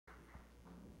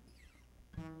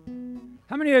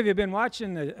How many of you have been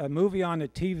watching a movie on the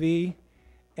TV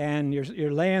and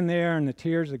you're laying there and the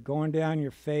tears are going down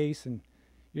your face and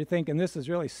you're thinking this is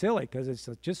really silly because it's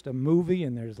just a movie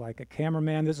and there's like a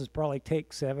cameraman, this is probably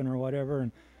take 7 or whatever,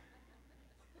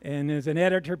 and there's an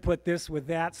editor put this with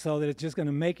that so that it's just going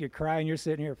to make you cry and you're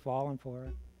sitting here falling for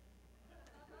it.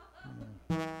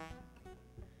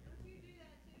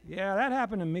 Yeah, that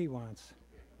happened to me once.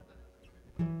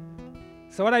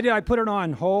 So what I did, I put it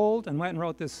on hold and went and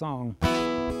wrote this song.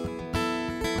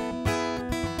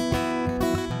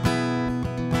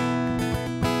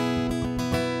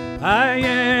 I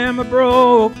am a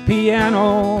broke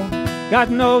piano,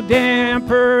 got no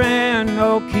damper and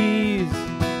no keys.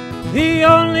 The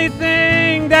only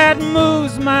thing that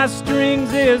moves my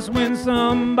strings is when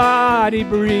somebody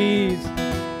breathes.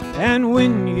 And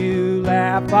when you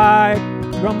laugh, I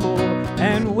grumble,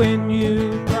 and when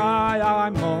you cry,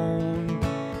 I moan.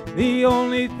 The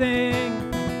only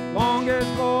thing, long as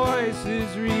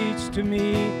voices reach to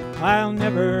me, I'll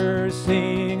never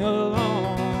sing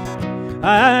alone.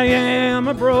 I am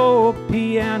a broke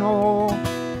piano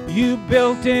you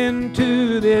built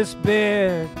into this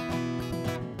bed.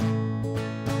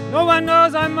 No one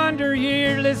knows I'm under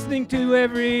here listening to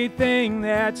everything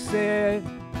that's said.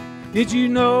 Did you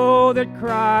know that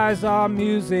cries are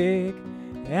music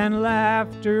and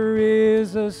laughter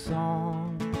is a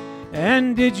song?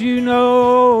 And did you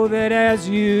know that as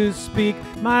you speak,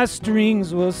 my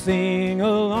strings will sing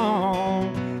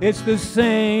along? It's the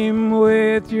same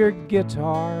with your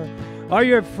guitar, or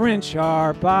your French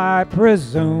harp, I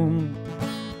presume,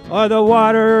 or the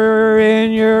water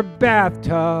in your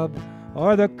bathtub,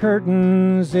 or the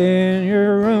curtains in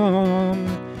your room.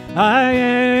 I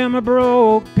am a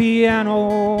broke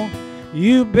piano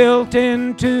you built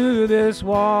into this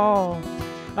wall.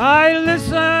 I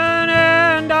listen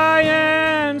and I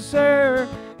answer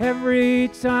every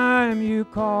time you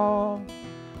call.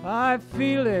 I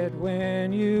feel it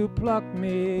when you pluck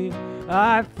me,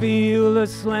 I feel the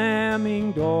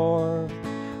slamming door.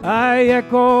 I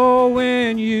echo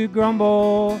when you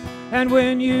grumble and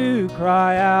when you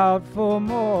cry out for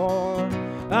more.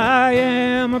 I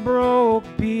am a broke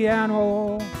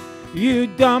piano you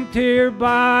dumped here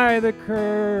by the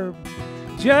curb,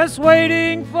 just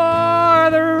waiting for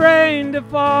the rain to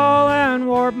fall and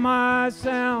warp my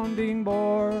sounding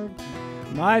board.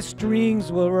 My strings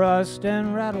will rust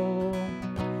and rattle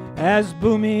as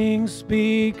booming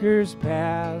speakers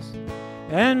pass,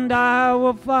 and I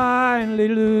will finally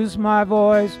lose my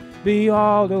voice, be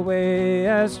hauled away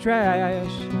as trash.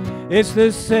 It's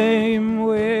the same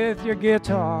with your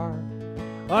guitar,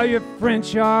 or your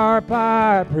French harp,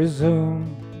 I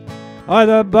presume, or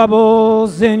the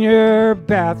bubbles in your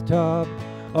bathtub,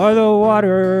 or the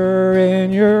water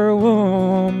in your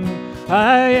womb.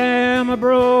 I am a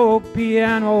broke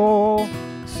piano,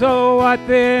 so what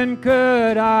then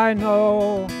could I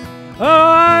know?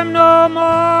 Oh, I'm no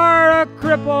more a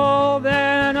cripple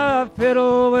than a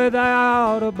fiddle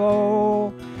without a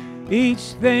bow.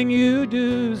 Each thing you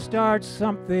do starts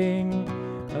something,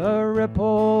 a ripple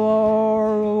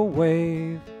or a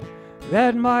wave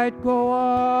that might go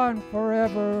on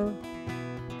forever,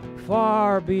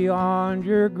 far beyond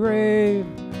your grave.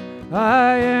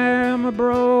 I am a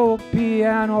broke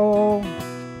piano.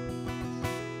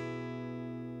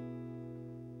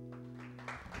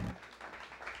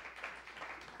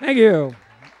 Thank you.